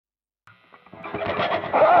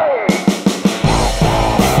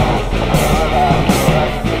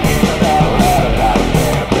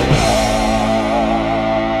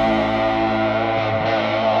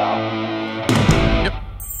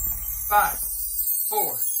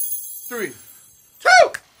4, 3,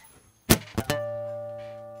 2.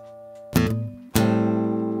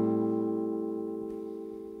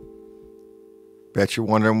 Bet you're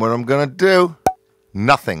wondering what I'm gonna do.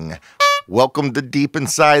 Nothing. Welcome to Deep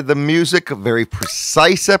Inside the Music, a very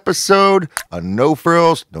precise episode, no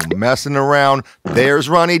frills, no messing around. There's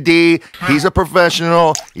Ronnie D. He's a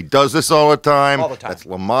professional. He does this all the time. All the time. That's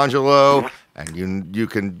Lamangelo, and you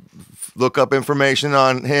can look up information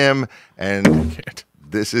on him, and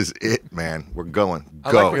this is it, man. We're going.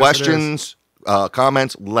 Go. like Questions,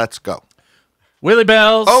 comments, let's go. Willie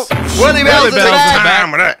Bells. Oh, Willie Bells in the back.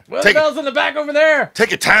 Time with that. Willie Bells in the back over there.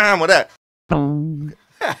 Take your time with that.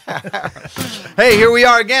 Hey, here we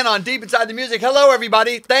are again on Deep Inside the Music. Hello,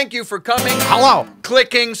 everybody. Thank you for coming. Hello.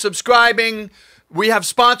 Clicking, subscribing. We have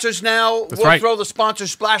sponsors now. That's we'll right. throw the sponsor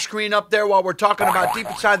splash screen up there while we're talking about Deep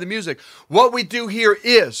Inside the Music. What we do here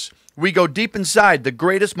is we go deep inside the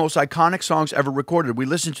greatest, most iconic songs ever recorded. We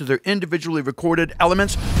listen to their individually recorded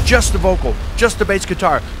elements, just the vocal, just the bass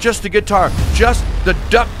guitar, just the guitar, just the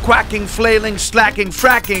duck quacking, flailing, slacking,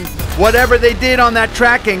 fracking, whatever they did on that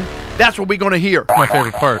tracking, that's what we're going to hear. My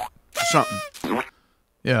favorite part. Something.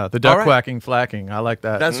 Yeah, the duck All right. quacking, flacking. I like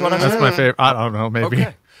that. That's what I'm That's saying. my favorite. I don't know, maybe.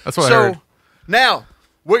 Okay. That's what I heard. Now,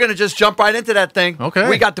 we're going to just jump right into that thing. Okay.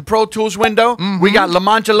 We got the Pro Tools window. We got La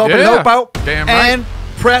Mancha Lobo Yeah. Lobo. Damn right. And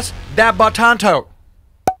press that batonto.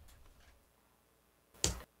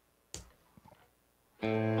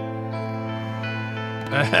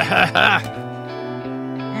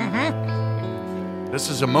 This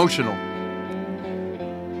is emotional.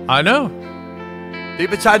 I know.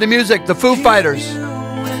 Deep Inside the Music, the Foo Fighters.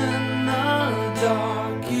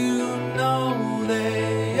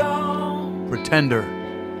 Pretender.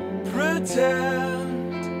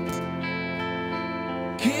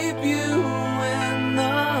 Keep you in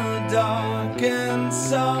the dark, and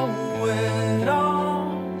so it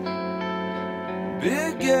all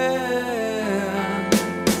began.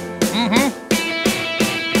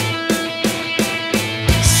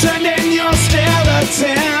 Send in your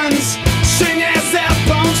skeletons, sing as their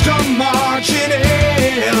bones come marching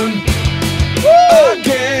in.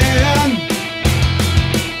 Again,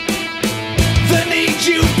 the need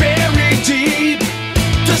you bury deep,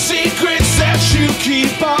 the secrets that you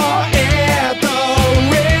keep are at the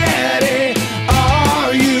ready.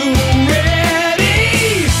 Are you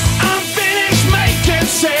ready? I'm finished making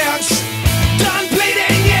sense, done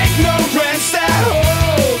bleeding ignorance that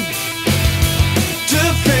hold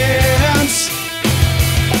defense.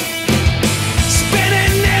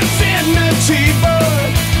 Spinning infinity, but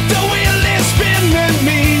the wheel is spinning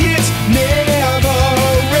me. It's never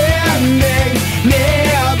ending,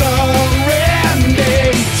 never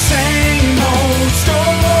ending. Same old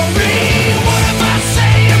story. What if I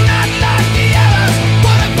say I'm not like the others?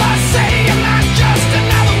 What if I say I'm not just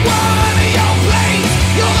another one of your plays?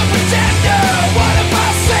 You're the pretender. What if I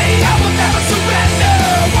say I will never surrender?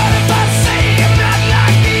 What if I say I'm not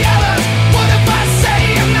like the others? What if I say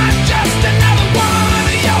I'm not just another one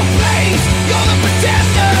of your plays? You're the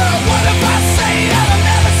pretender. What if I say I will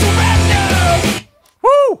never surrender?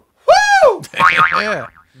 Woo! Woo! Yeah.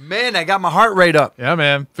 Man, I got my heart rate up. Yeah,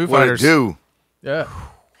 man. Foo What it Fighters. do? Yeah.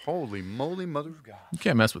 Holy moly, mother of God. You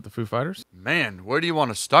can't mess with the Foo Fighters. Man, where do you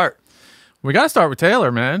want to start? We got to start with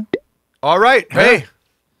Taylor, man. All right. Yeah. Hey,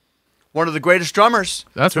 one of the greatest drummers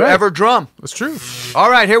That's to right. ever drum. That's true. All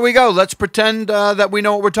right, here we go. Let's pretend that we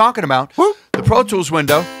know what we're talking about. The Pro Tools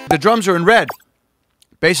window. The drums are in red.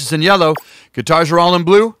 Bass is in yellow. Guitars are all in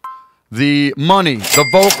blue. The money, the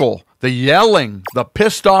vocal, the yelling, the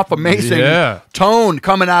pissed off, amazing Yeah. tone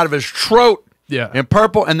coming out of his throat Yeah. in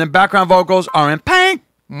purple. And then background vocals are in pink.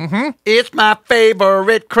 It's my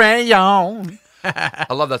favorite crayon. I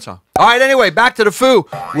love that song. All right, anyway, back to the Foo.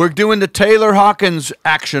 We're doing the Taylor Hawkins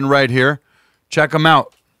action right here. Check them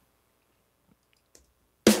out.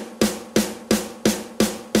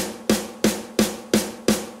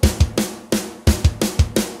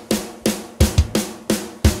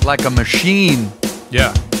 Like a machine.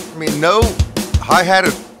 Yeah. I mean, no hi-hat.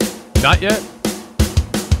 Not yet.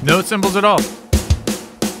 No cymbals at all.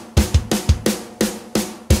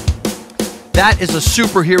 That is a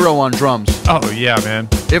superhero on drums. Oh, yeah, man.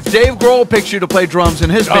 If Dave Grohl picks you to play drums in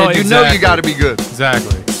his band, you know you exactly. got to be good.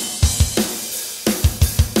 Exactly.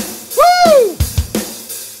 Woo!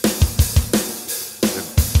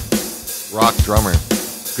 Rock drummer.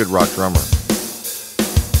 Good rock drummer.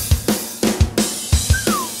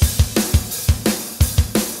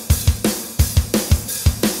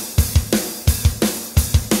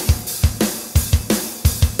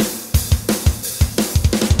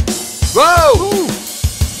 Whoa!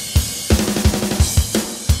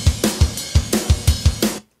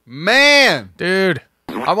 Man, Dude.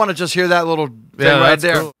 I want to just hear that little thing Yeah, right that's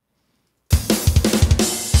there. cool.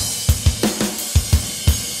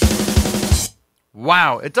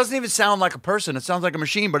 Wow, it doesn't even sound like a person. It sounds like a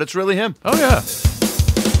machine, but it's really him. Oh, yeah.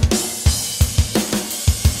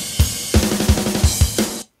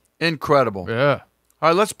 Incredible. Yeah. All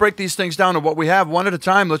right, let's break these things down to what we have one at a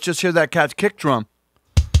time. Let's just hear that cat's kick drum.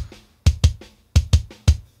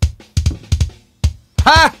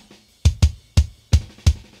 Ha!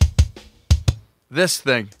 This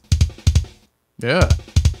thing. Yeah.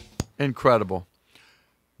 Incredible.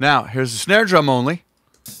 Now, here's the snare drum only.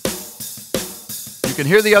 You can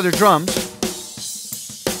hear the other drums.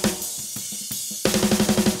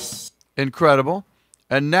 Incredible.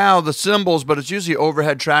 And now the cymbals, but it's usually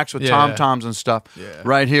overhead tracks with tom-toms and stuff. Yeah.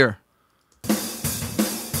 Right here.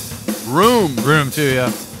 Room. Room, too,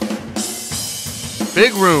 yeah.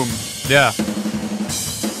 Big room. Yeah.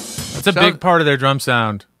 That's a big part of their drum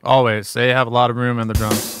sound, always. They have a lot of room in the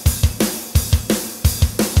drums.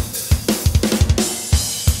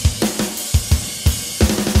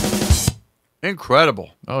 Incredible.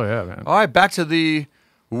 Oh, yeah, man. All right, back to the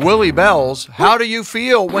Willie Bells. How do you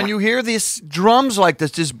feel when you hear these drums like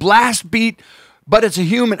this blast beat, but it's a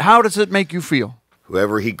human? How does it make you feel?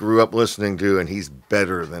 Whoever he grew up listening to, and he's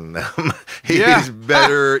better than them. Yeah. He's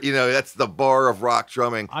better. You know, that's the bar of rock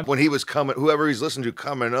drumming. When he was coming, whoever he's listening to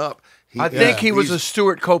coming up, I think he was a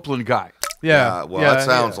Stuart Copeland guy. Yeah. Well, that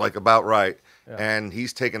sounds like about right. Yeah. And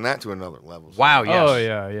he's taken that to another level. Wow, yes. Oh,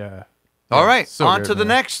 yeah, yeah. All right, So on good, to the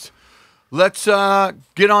man. next. Let's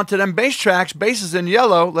get on to them bass tracks. Bass is in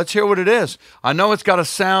yellow. Let's hear what it is. I know it's got a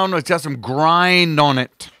sound. It's got some grind on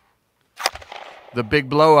it. The big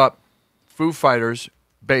blow up. Foo Fighters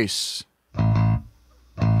bass.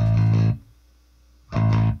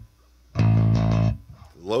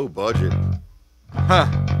 Low budget. Huh.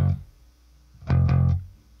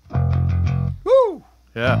 Woo!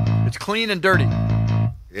 Yeah. It's clean and dirty.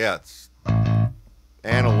 Yeah, it's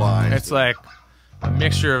analyzed. It's like a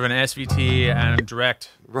mixture of an SVT and a direct.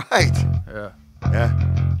 Right. Yeah. Yeah.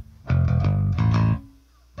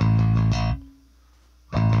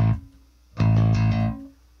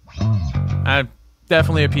 And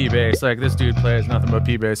definitely a P bass. Like, this dude plays nothing but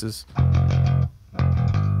P basses.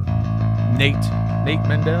 Nate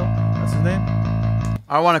Mendel? That's his name?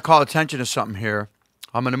 I want to call attention to something here.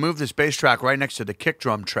 I'm going to move this bass track right next to the kick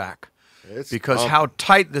drum track because how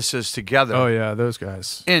tight this is together. Oh, yeah, those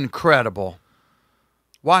guys. Incredible.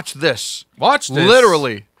 Watch this. Watch this.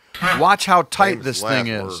 Literally. Watch how tight Famous this last thing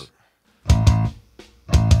is. word.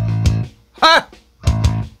 Ha!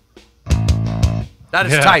 That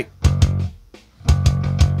is Yeah. tight.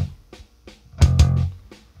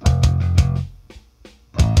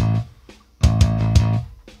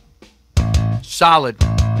 Solid.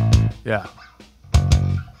 Yeah.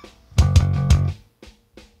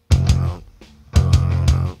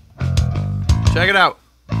 Check it out.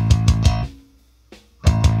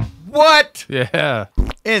 What? Yeah.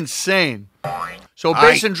 Insane. So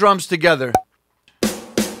bass and drums together.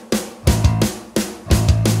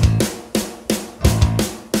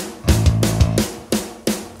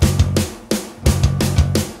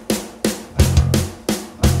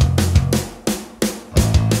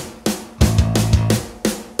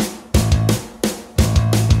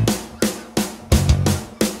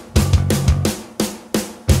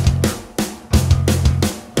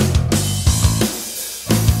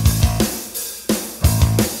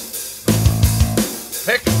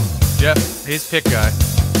 Pick. Yep. He's pick guy.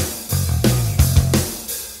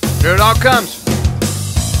 Here it all comes.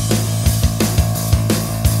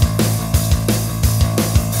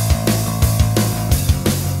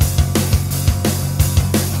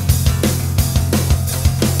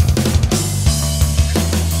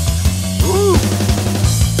 Woo.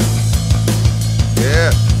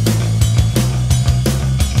 Yeah.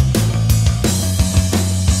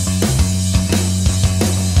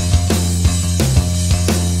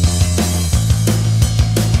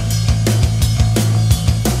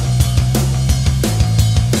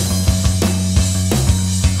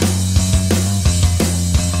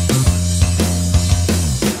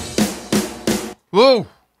 Woo.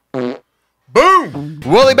 Boom.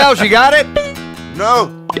 Willie Bells, you got it?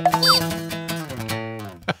 No.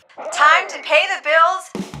 Time to pay the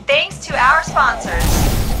bills thanks to our sponsors.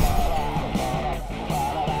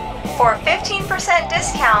 For 15%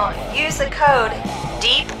 discount, use the code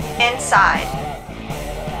DEEPINSIDE.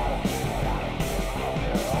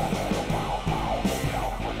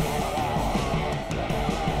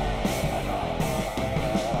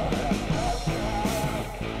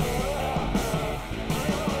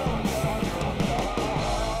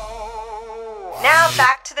 Now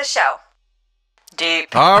back to the show.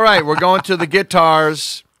 Deep. All right, we're going to the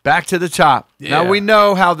guitars. Back to the top. Yeah. Now we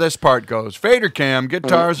know how this part goes. Fader cam,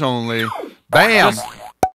 guitars only. Bam.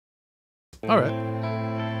 All right.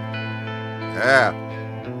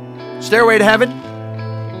 Yeah. Stairway to Heaven.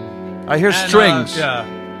 I hear And, strings. yeah,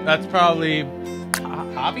 that's probably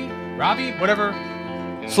Robbie, whatever.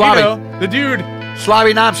 Slobby. You know, the dude.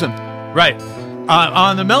 Slobby Knobson. Right.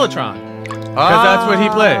 On the Mellotron. Because that's what he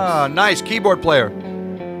plays. Ah, nice. Keyboard player.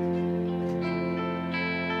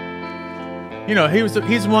 You know, he's the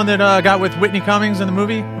one that got with Whitney Cummings in the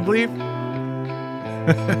movie, I believe.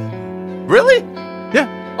 Really?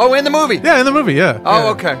 Yeah. Oh, in the movie? Yeah, in the movie, yeah. Oh, Yeah.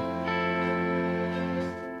 okay.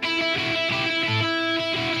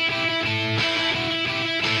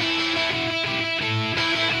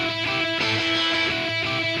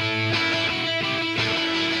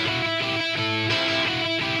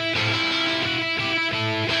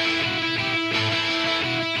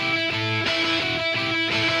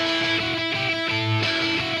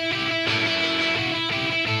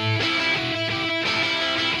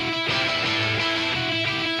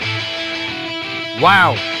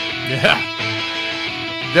 Wow. Yeah.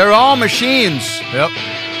 They're all machines. Yep.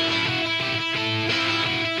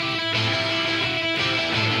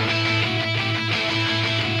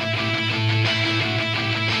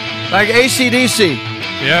 Like AC/DC.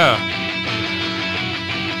 Yeah.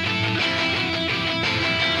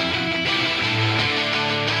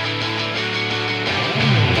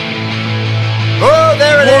 Oh,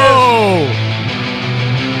 there it is. Whoa.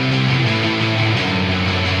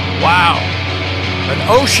 Wow. An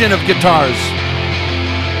ocean of guitars.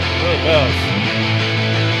 Really bells.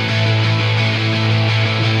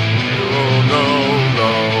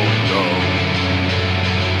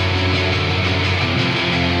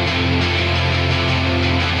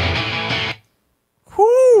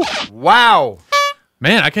 Wow.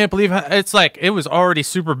 Man, I can't believe how, it's like it was already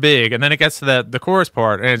super big, and then it gets to the chorus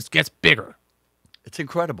part, and it gets bigger. It's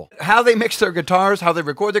incredible. How they mix their guitars, how they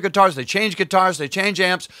record their guitars, they change guitars, they change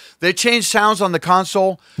amps, they change sounds on the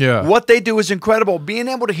console. Yeah. What they do is incredible. Being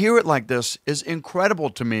able to hear it like this is incredible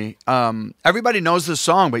to me. Everybody knows this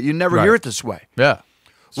song, but you never Right. hear it this way. Yeah.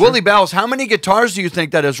 Willie Bells, how many guitars do you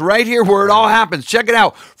think that is right here where it all happens? Check it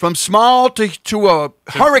out. From small to a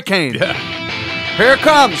hurricane. Yeah. Here it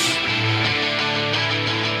comes.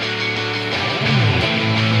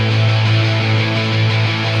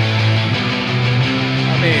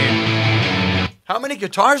 I mean, How many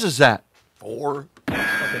guitars is that? 4.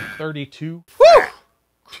 fucking 32. Woo!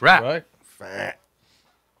 Crap. Right?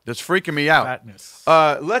 That's freaking me out. Fatness.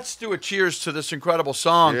 Let's do a cheers to this incredible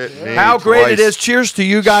song. Hit me How great it twice. is. Cheers to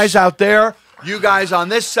you guys out there. You guys on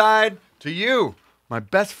this side. To you, my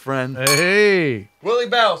best friend. Hey. Willie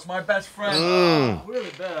Bells, my best friend.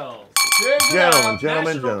 Willie Bells. Cheers to Gentlemen, that.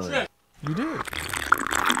 gentlemen, National gentlemen. You did.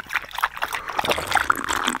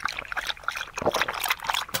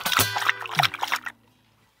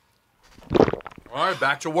 All right,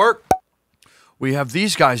 back to work. We have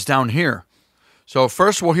these guys down here. So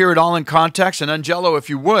first we'll hear it all in context, and then Jello, if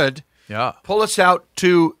you would, Yeah. pull us out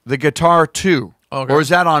to the guitar 2. Okay. Or is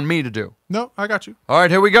that on me to do? No, I got you. All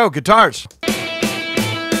right, here we go. Guitars.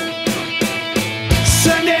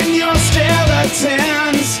 Send in your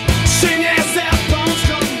skeletons. Sing as their bones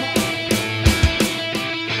come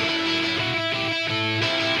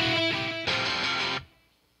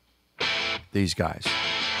These guys.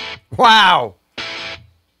 Wow.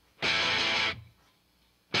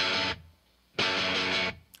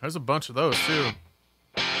 There's a bunch of those, too.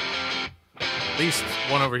 At least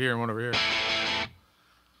one over here and one over here.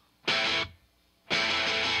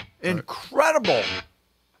 Incredible.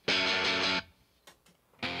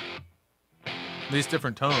 These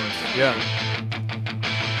different tones. Yeah.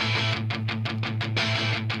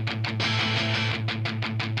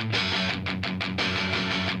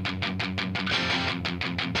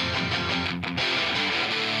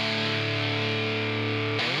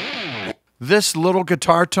 This little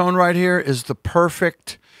guitar tone right here is the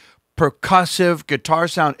perfect percussive guitar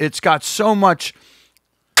sound. It's got so much.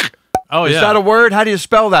 Oh, Is yeah. that a word? How do you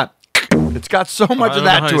spell that? It's got so much I of don't know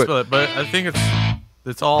that how to you it. spell it, but I think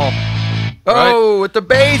it's all. Oh, with the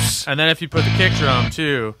bass. And then if you put the kick drum,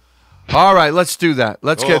 too. All right, let's do that.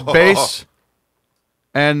 Let's get bass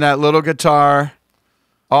and that little guitar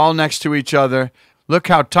all next to each other. Look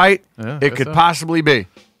how tight Yeah, it guess could so. possibly be.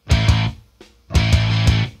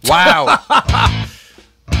 Wow.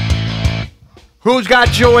 Who's got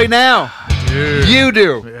joy now? Dude. You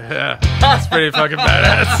do. Yeah. That's pretty fucking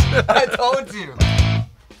badass. I told you.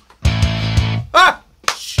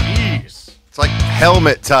 Jeez. It's like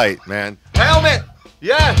helmet tight, man. Helmet.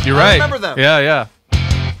 Yeah, You're I right. remember them. Yeah, yeah.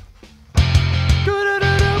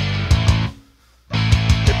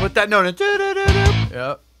 They put that note in.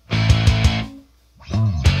 Yep.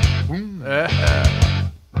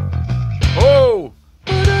 Oh.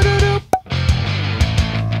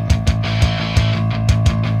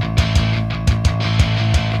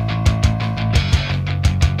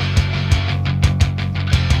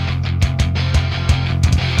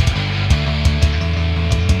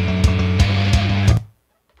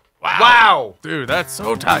 Wow. Dude, that's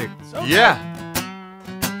so tight. Yeah.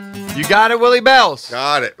 You got it, Willie Bells.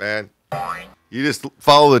 Got it, man. You just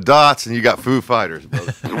follow the dots and you got Foo Fighters,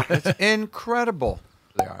 brother. It's incredible.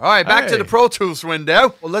 They are. All right, back to Hey. the Pro Tools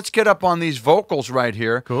window. Well, let's get up on these vocals right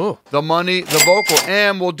here. Cool. The money, the vocal,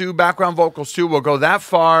 and we'll do background vocals too. We'll go that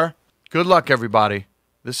far. Good luck, everybody.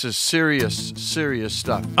 This is serious, serious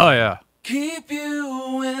stuff. Oh, yeah. Keep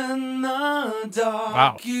you in the dark.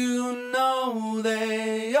 Wow. You know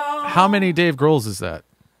they are. How many Dave Grohls is that?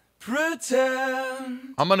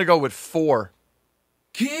 Pretend. I'm going to go with 4.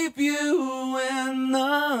 Keep you in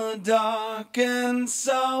the dark, and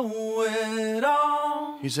so it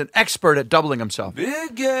all He's an expert at doubling himself.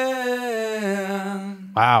 began.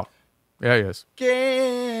 Wow. Yeah, he is.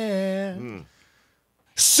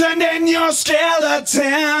 Send in your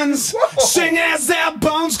skeletons, sing as their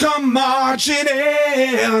bones come marching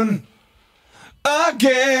in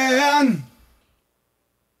again.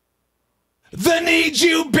 The need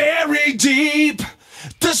you bury deep,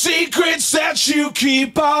 the secrets that you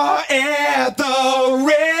keep are at the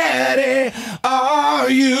ready. Are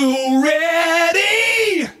you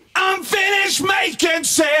ready? I'm finished making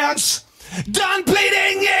sense, done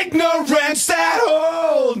bleeding ignorance that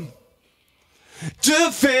hold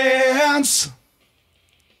defense.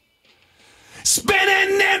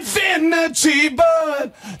 Spinning infinity,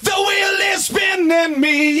 but the wheel is spinning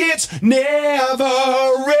me. It's never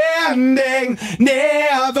ending,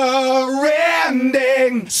 never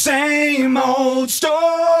ending. Same old story.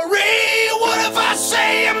 What if I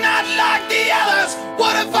say I'm not like the others?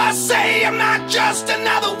 What if I say I'm not just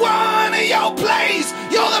another one of your plays?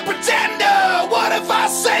 You're the pretender. What if I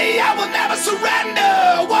say I will never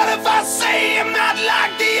surrender? What if I say I'm not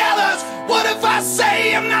like the others? What if I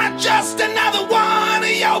say I'm not just another one of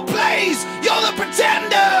your plays? You're the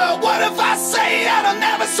pretender. What if I say I'll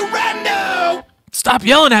never surrender? Stop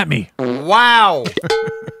yelling at me. Wow.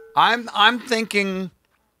 I'm thinking,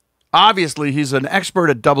 obviously, he's an expert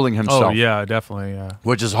at doubling himself. Oh, yeah, definitely, yeah.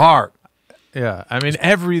 Which is hard. Yeah, I mean,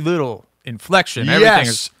 every little inflection, everything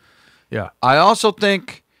is... Yeah. I also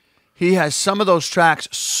think he has some of those tracks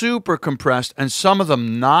super compressed and some of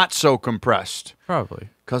them not so compressed. Probably.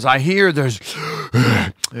 Because I hear there's...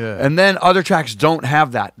 Yeah. And then other tracks don't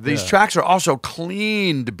have that. These tracks are also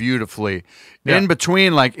cleaned beautifully. Yeah. In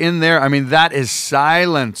between, like in there, I mean, that is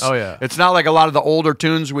silence. Oh, yeah. It's not like a lot of the older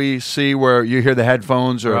tunes we see where you hear the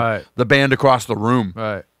headphones or Right. the band across the room.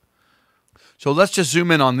 Right. So let's just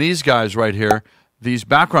zoom in on these guys right here, these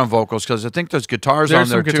background vocals, because I think there's guitars There's on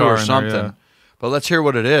there some too guitar or in there, something. yeah. But let's hear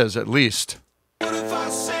what it is, at least. What if I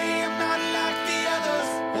say I'm not like the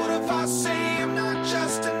others? What if I say I'm not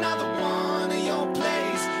just another one of your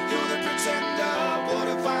plays? You're the pretender. What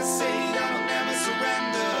if I say that I'll never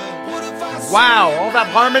surrender? What if I say Wow, I'm all that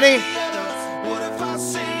not harmony? like the others? What if I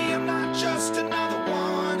say I'm not just another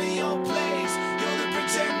one of your plays? You're the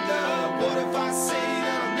pretender. What if I say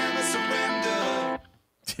that I'll never surrender?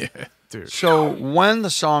 Yeah, dude. So when the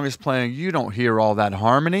song is playing, you don't hear all that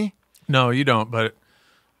harmony, No, you don't, but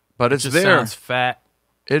but it it's just there. sounds fat.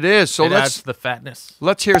 It is. So It adds let's to the fatness.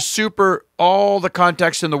 hear super all the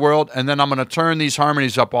context in the world, and then I'm going to turn these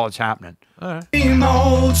harmonies up while it's happening. Same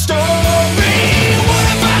old story. What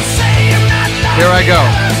if I say I'm not like Here I the go.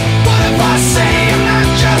 others? What if I say I'm not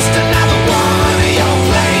just another one of your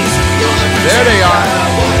plays? You're the There they are.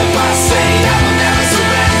 pretender. What if I say I will never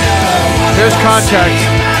surrender? What Here's if I context. say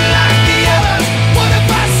I'm not like the others? What if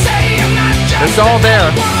I say I'm not just It's all there.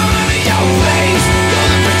 another one of your plays? You're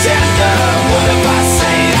the pretender. What if I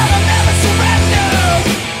say I will never surrender?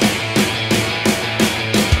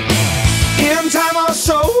 In time or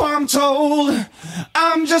so, I'm told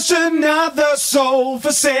I'm just another soul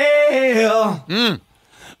for sale.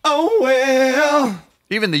 Oh well,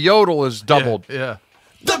 Even the yodel is doubled. Yeah.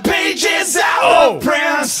 the page is out of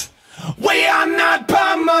print. We are not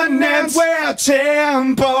permanent, we're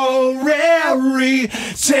temporary,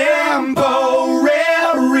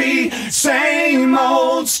 temporary. Same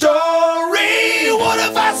old story. What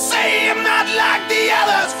if I say I'm not like the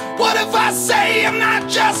others? What if I say I'm not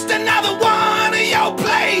just another one of your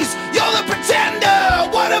plays? You're the pretender.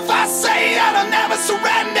 What if I say I'll never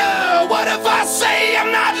surrender? What if I say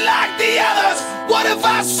I'm not like the others? What What if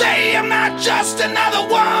I say I'm not just another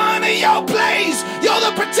one of your plays? You're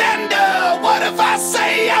the pretender. What if I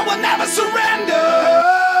say I will never surrender?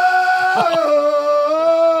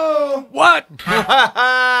 What?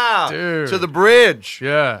 Dude. To the bridge.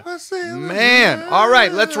 Yeah. Man. All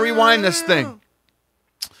right, let's rewind this thing.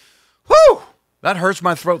 Whew. That hurts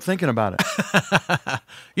my throat thinking about it.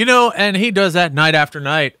 You know, and he does that night after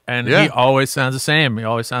night, and Yeah. he always sounds the same. He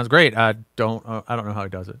always sounds great. I don't know how he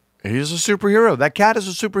does it. He's a superhero. That cat is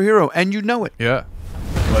a superhero, and you know it. Yeah.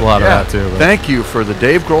 There's a lot of that, too. But Thank you for the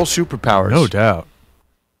Dave Grohl superpowers. no doubt.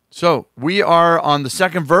 So we are on the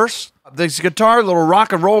second verse. This guitar, little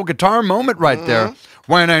rock and roll guitar moment right there.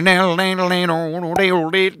 Right.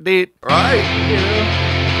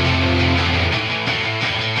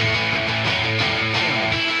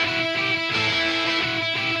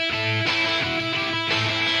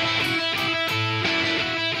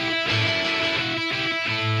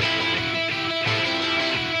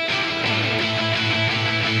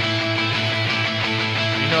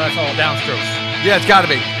 You know that's all downstrokes. Yeah, it's got to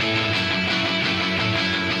be.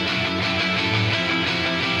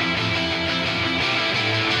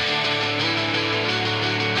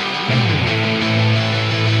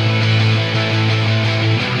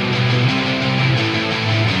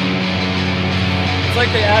 It's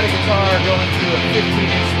like they add a guitar going to a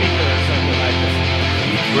 15-inch speaker or something like this.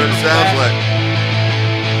 What it sounds like.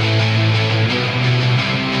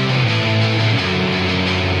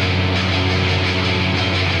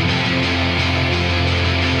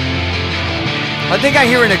 I think I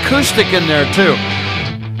hear an acoustic in there too.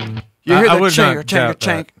 You hear I the would chank, not chank, doubt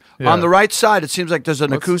chank. that. Yeah. On the right side, it seems like there's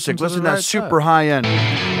an What's acoustic. to the Listen to that right super side? high end.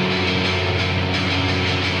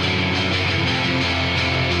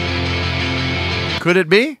 Could it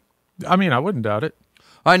be? I mean, I wouldn't doubt it.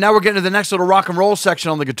 All right, now we're getting to the next little rock and roll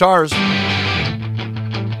section on the guitars.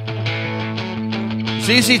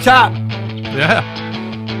 ZZ Top. Yeah.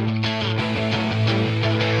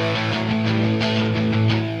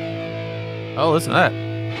 Oh, listen to that.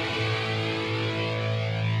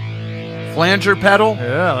 Flanger pedal.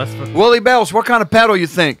 Yeah, that's Willie Bells, what kind of pedal you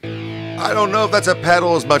think? I don't know if that's a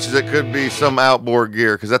pedal as much as it could be some outboard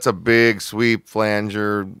gear, because that's a big sweep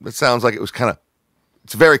flanger. It sounds like it was kind of,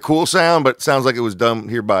 it's a very cool sound, but it sounds like it was done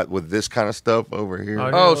here with this kind of stuff over here.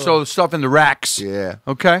 Oh, so stuff in the racks. Yeah.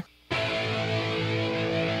 Okay.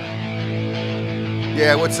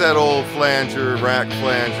 Yeah, what's that old flanger, rack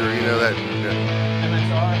flanger, you know that?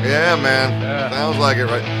 Yeah, man. Yeah. Sounds like it,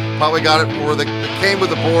 right? Probably got it where they came with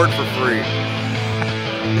the board for free.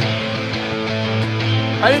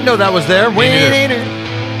 I didn't know that was there. neither.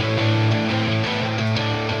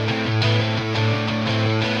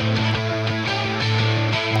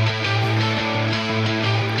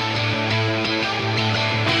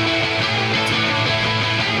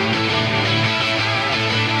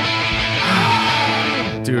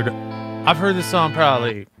 Dude, I've heard this song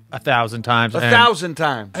probably 1,000 times. 1,000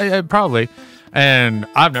 times. Probably. And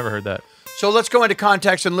I've never heard that. So let's go into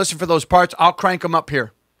context and listen for those parts. I'll crank them up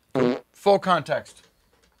here. Full context.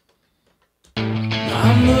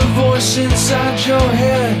 I'm the voice inside your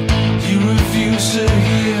head you refuse to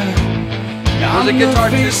hear. I'm the guitar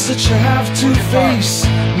the face that you have to face,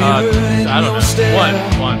 mirror in I don't your know. stare.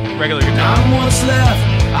 One. Regular guitar. I'm what's left,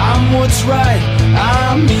 I'm what's right,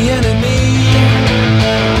 I'm the enemy.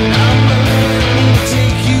 I'm the man who'll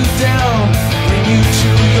take you down, bring you to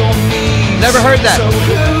your knees. Never heard that. So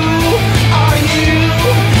who are you?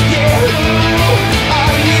 Yeah, who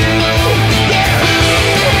are you? Yeah, who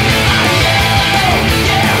are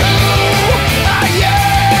you? Yeah,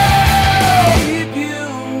 who are you? Keep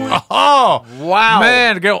you. Oh, Wow.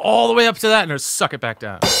 man. Go all the way up to that and then suck it back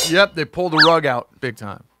down. Yep, they pulled the rug out. Big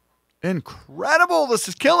time. Incredible. This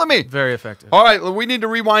is killing me. Very effective. All right, we need to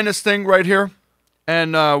rewind this thing right here.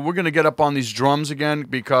 And we're going to get up on these drums again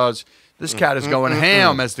because this cat is going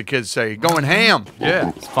ham, as the kids say. Going ham. Yeah,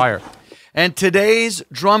 it's fire. And today's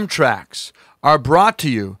drum tracks are brought to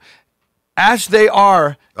you, as they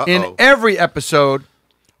are in every episode,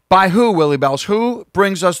 by who, Willie Bells? Who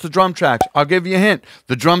brings us the drum tracks? I'll give you a hint.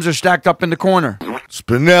 The drums are stacked up in the corner.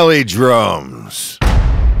 Spinelli Drums.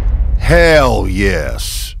 Hell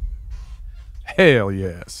yes. Hell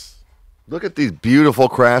yes. Look at these beautiful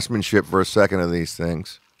craftsmanship for a second of these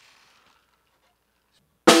things.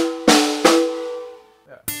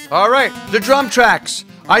 All right, the drum tracks.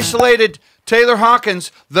 Isolated, Taylor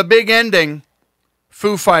Hawkins, The Big Ending,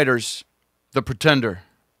 Foo Fighters, The Pretender.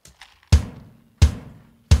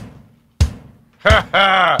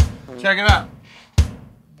 Check it out.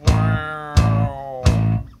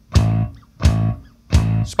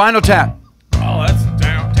 Spinal Tap. Oh, that's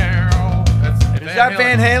down. Is that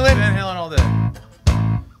Van Halen? Van Halen all day.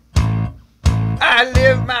 I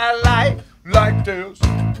live my life like this.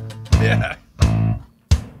 Yeah.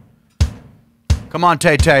 Come on,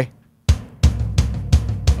 Tay Tay.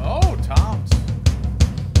 Oh, Tom's.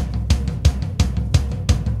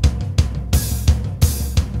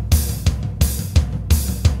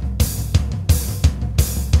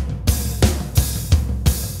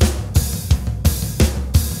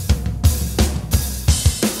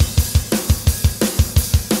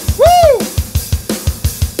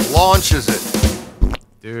 Launches it.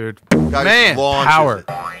 Dude. Guys, Man, launches power.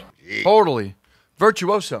 it. Totally.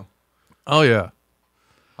 Virtuoso. Oh, yeah.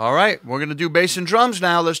 All right, we're going to do bass and drums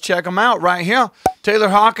now. Let's check them out right here. Taylor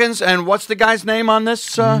Hawkins, and what's the guy's name on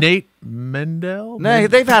this? Nate Mendel? Nah,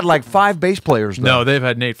 they've had like 5 bass players, though. No, they've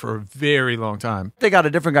had Nate for a very long time. They got a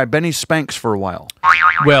different guy, Benny Spanks, for a while.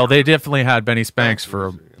 Well, they definitely had Benny Spanks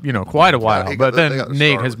for, quite a while. they But got then the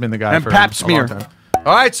Nate star. has been the guy And for Pap a Smear. long time.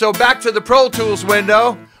 All right, so back to the Pro Tools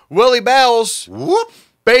window. Willie Bells, Whoop.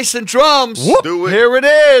 bass and drums. Whoop. Do it. Here it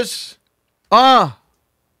is.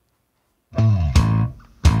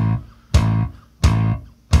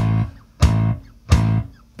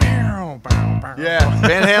 Yeah,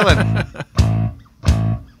 Van Halen.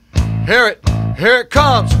 Hear it. Here it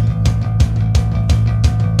comes.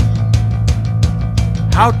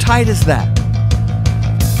 How tight is that?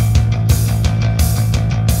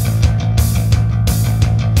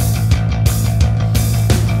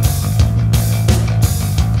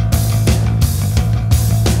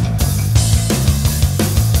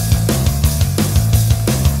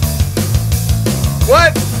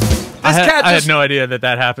 What? I cat had just no idea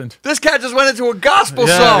that happened. This cat just went into a gospel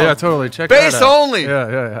Yeah, song. yeah, totally. Check Bass that out. only.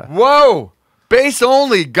 Yeah. Whoa. Bass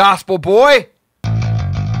only, gospel boy.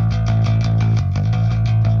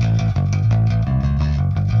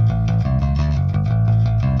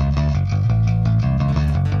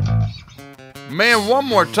 Man, one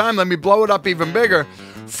more time. Let me blow it up even bigger.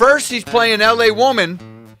 First, he's playing LA Woman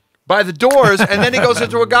by the Doors, and then he goes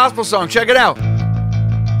into a gospel song. Check it out.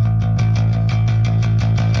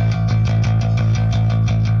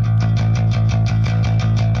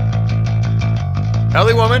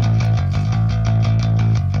 LA Woman.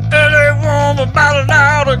 LA Woman about an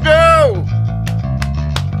hour ago.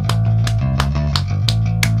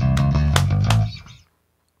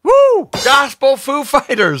 Woo! Gospel Foo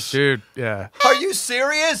Fighters. Dude, yeah. Are you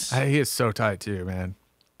serious? He is so tight, too, man.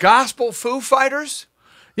 Gospel Foo Fighters?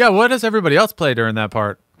 Yeah, what does everybody else play during that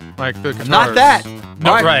part? Like the guitars. Not that. No,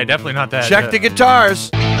 All right. right, definitely not that. Check yeah. the guitars.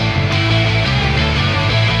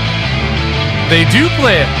 They do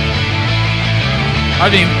play it. I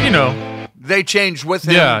mean, They changed with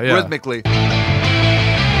him Yeah, yeah. rhythmically.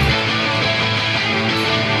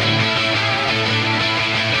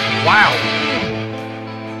 Wow.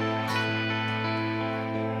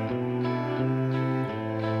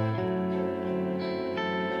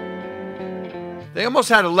 They almost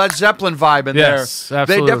had a Led Zeppelin vibe in Yes, there.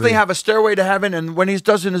 absolutely. They definitely have a Stairway to Heaven, and when he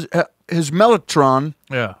does his Mellotron,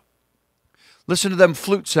 Yeah. listen to them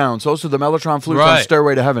flute sounds. Those are the Mellotron flutes on Right.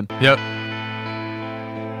 Stairway to Heaven. Yep.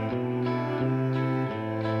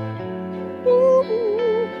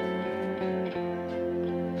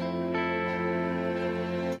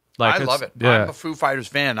 Like I love it. Yeah. I'm a Foo Fighters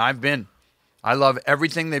fan. I love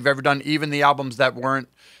everything they've ever done. Even the albums that weren't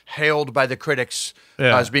hailed by the critics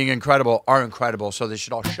Yeah. as being incredible are incredible. So they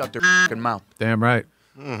should all shut their fucking mouth. Damn right.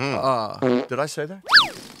 Did I say that?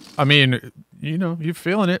 I mean, you're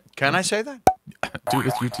feeling it. Can I say that? Dude,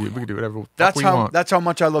 it's YouTube. We can do whatever That's we want. That's how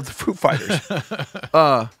much I love the Foo Fighters.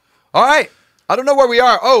 All right. I don't know where we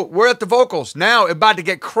are. Oh, we're at the vocals now. It's about to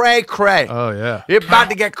get cray. Oh, yeah. It's about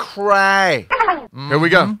to get cray. Here we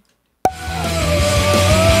go.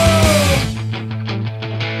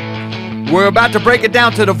 We're about to break it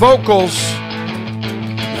down to the vocals.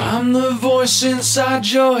 I'm the voice inside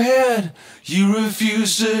your head you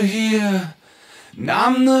refuse to hear. And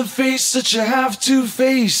I'm the face that you have to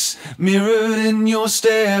face, mirrored in your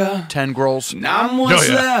stare. 10 girls. And I'm what's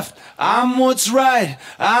Oh, yeah. left, I'm what's right,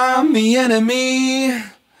 I'm the enemy.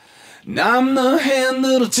 And I'm the hand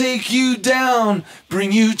that'll take you down,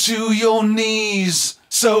 bring you to your knees.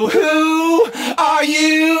 So who are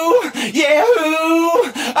you? Yeah,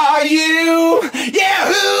 who are you?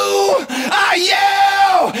 Yeah, who are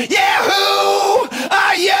you? Yeah, who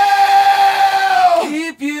are you?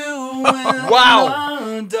 Keep you in Wow.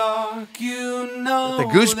 the dark, you know The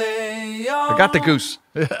goose- they are. I got the goose.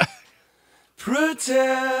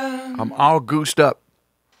 Pretend. I'm all goosed up.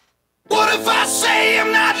 What if I say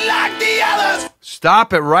I'm not like the others?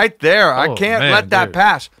 Stop it right there. I Oh, can't man, let that dude.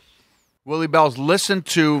 pass. Willie Bells, listen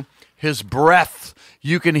to his breath.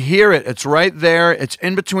 You can hear it. It's right there. It's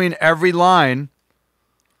in between every line.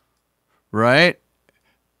 right?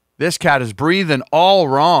 This cat is breathing all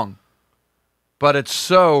wrong, but it's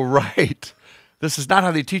so right. This is not how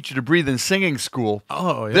they teach you to breathe in singing school.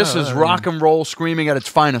 Oh, yeah. This is rock and roll screaming at its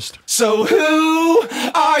finest. So who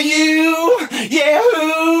are you? Yeah,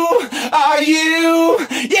 who are you?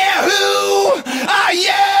 Yeah, who are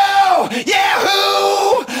you? Yeah,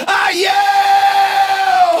 who are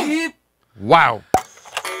you? Wow.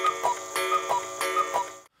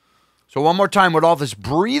 So one more time with all this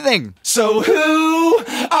breathing. So who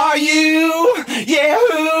are you? Yeah,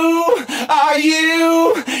 who are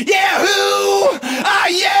you? Yeah, who are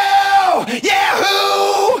you? Yeah,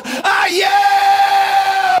 who are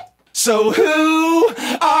you? So who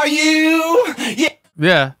are you? Yeah.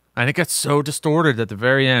 Yeah, and it gets so distorted at the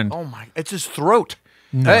very end. Oh my, it's his throat.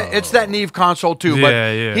 No. It's that Neve console too, but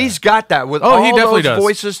Yeah. he's got that with Oh, all he definitely those does.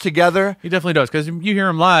 voices together. He definitely does, because you hear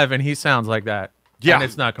him live, and he sounds like that. Yeah. And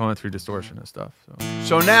it's not going through distortion and stuff.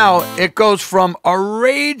 So So. now it goes from a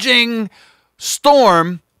raging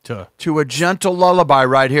storm To to a gentle lullaby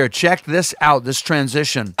right here. Check this out, this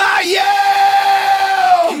transition. Are you?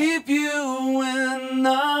 Keep you in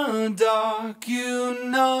the dark, you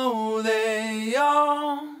know they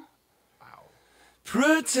all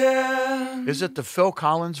pretend. Is it the Phil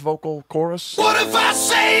Collins vocal chorus? What if I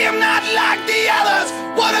say I'm not like the others?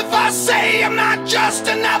 What if I say I'm not just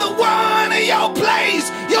another one of your plays?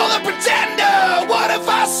 You're the pretender. What if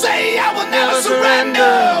I say I will never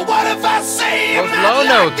surrender? What if I say I'm Those not low like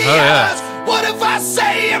notes. the Oh, yeah. others? What if I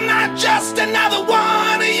say I'm not just another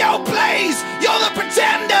one of your plays? You're the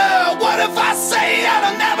pretender. What if I say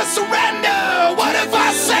I'll never surrender? What if I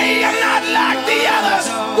say I'm not like the others?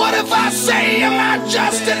 What if I say I'm not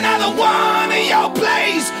just another one of your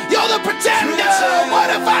plays? You're the pretender. What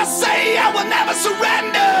if I say I will never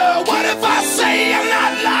surrender? What if I say I'm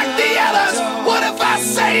not like the others? What if I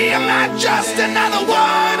say I'm not just another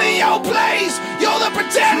one of your plays? You're the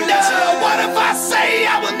pretender. What if I say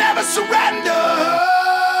I will never surrender?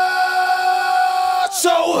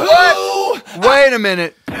 So who? Wait a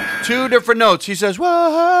minute. Two different notes. He says,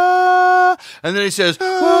 wah, and then he says,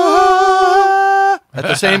 wah, at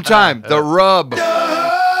the same time. The rub.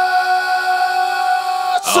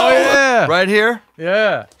 oh yeah, Right here.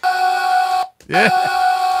 yeah, yeah,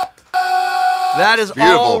 That is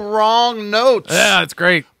Beautiful. all wrong notes. yeah. It's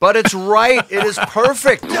great. But it's right. It is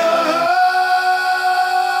perfect.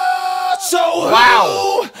 So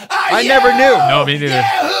Wow. who are I you? never knew. No, me neither.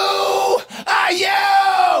 Yeah, who are you?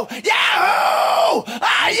 Yeah, who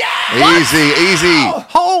are you? Easy.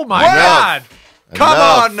 Oh my What? God! Come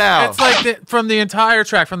Enough. on now. It's like from the entire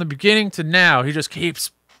track, from the beginning to now, he just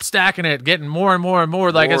keeps stacking it, getting more and more and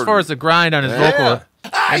more. Like as Lord. far as the grind on his Yeah. vocal,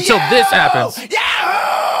 Are until you? this happens, Yeah,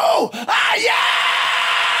 who are you?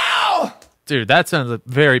 dude. That sounds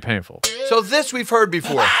very painful. So this we've heard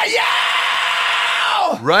before. Are you?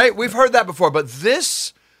 Right? We've heard that before, but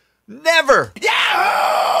this, never. Yeah,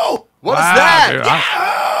 who? What is Wow, that? dude,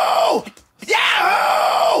 Yahoo!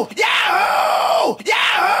 Yahoo! Yahoo!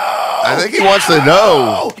 Yahoo! I think he wants to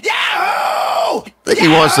know. Yahoo! I think he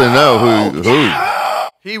wants to know who.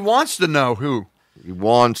 He wants to know who. He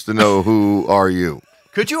wants to know who are you.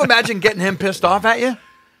 Could you imagine getting him pissed off at you?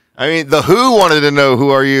 I mean, the Who wanted to know who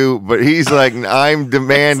are you, but he's like, I'm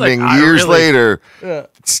demanding I years really- later,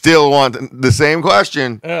 still want the same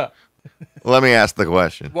question. Yeah. Let me ask the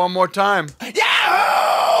question. One more time.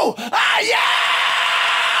 Yahoo! Are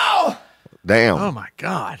you? Damn. Oh my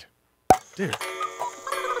God, dude.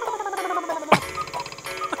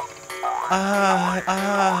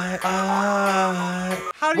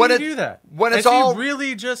 How do When you it- do that? when it's Is he all-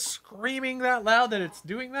 really just screaming that loud that it's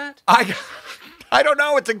doing that? I don't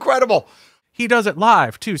know. It's incredible. He does it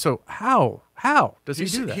live too. So how does he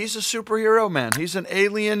do that? He's a superhero, man. He's an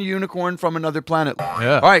alien unicorn from another planet.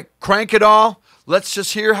 Yeah. All right, crank it all. Let's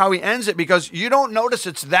just hear how he ends it, because you don't notice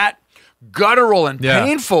it's that guttural and Yeah,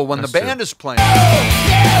 painful when the that's true. band is playing.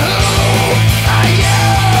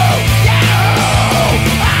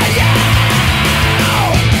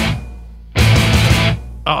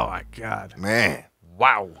 Oh my God. Man,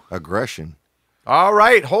 Wow. aggression. All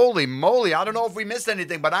right, holy moly. I don't know if we missed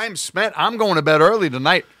anything, but I'm spent. I'm going to bed early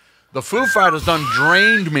tonight. The Foo Fighters done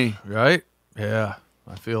drained me. Right? Yeah,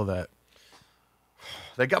 I feel that.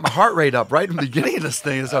 They got my heart rate up right in the beginning of this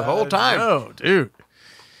thing the whole time. Oh, dude.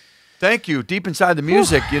 Thank you. Deep inside the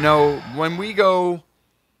music, you know, when we go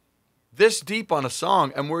this deep on a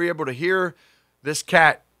song and we're able to hear this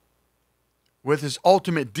cat with his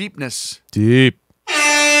ultimate deepness, Deep.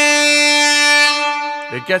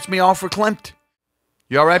 it gets me all verklempt.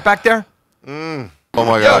 You all right back there? Oh, Oh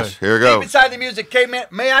my gosh, here we Deep go. inside the music, caveman.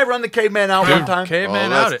 May I run the caveman out one time?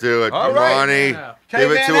 Caveman out Let's it. do it. All Come, right. Ronnie.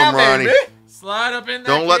 Give it Caveman to him, out, Ronnie. baby. Slide up in that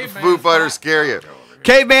Don't let the caveman Foo Fighters spot. scare you.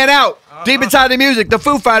 Caveman out. Deep inside the music, the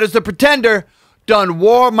Foo Fighters, the Pretender, done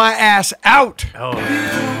wore my ass out. Oh,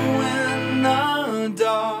 In the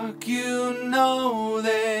dark, you know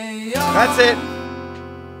they are. That's it.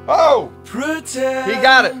 Oh, Pretend. he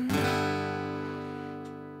got it.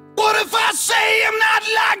 What if I say I'm not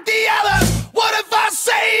like the others? What if I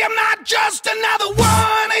say I'm not just another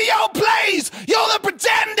one of your plays? You're the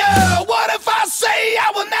pretender. What if I say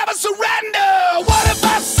I will never surrender? What if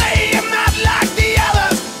I say I'm not like the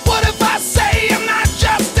others? What if I say I'm not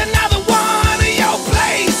just another one of your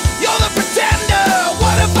plays? You're the pretender.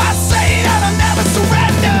 What if I say that I'll never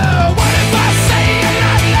surrender? What if I say I'm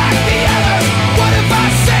not like the others? What if I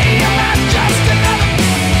say I'm not just another?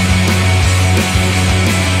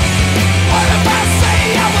 What if I say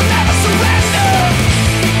I will never surrender?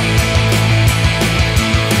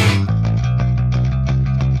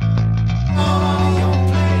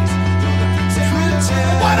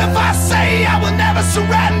 What if I say I will never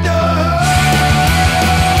surrender?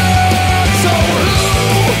 So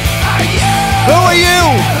who are you? Who are you?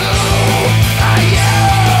 Who are you?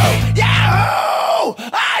 Yeah, who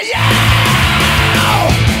are you?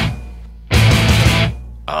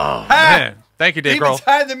 oh man. Thank you, Dave Deep Grohl.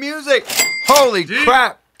 inside the music. Holy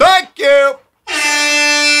crap. Thank you.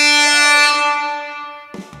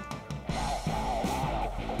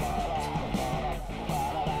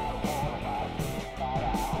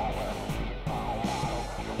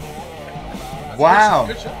 Wow.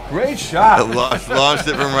 Great I shot. launched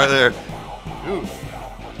it from right there.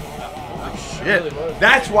 Shit.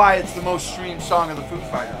 That's why it's the most streamed song of the Foo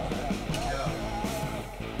Fighters.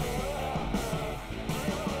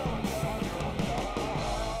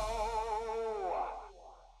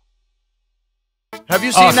 Have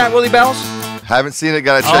you seen Awesome. that, Willie Bells? Haven't seen it.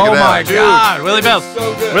 Gotta check Oh it out. my God, Willie Bells.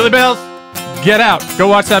 so good. Willie Bells, get out. Go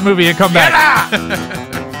watch that movie and come back.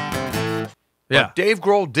 Yeah. Dave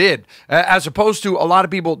Grohl did, as opposed to a lot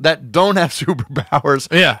of people that don't have superpowers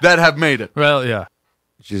Yeah. that have made it. Well, yeah.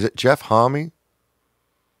 Is it Jeff Homme?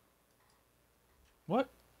 What?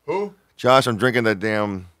 Who? Josh, I'm drinking that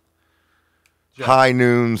damn High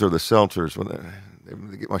Noons or the seltzers when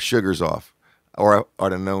they get my sugars off. Or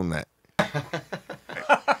I'd have known that.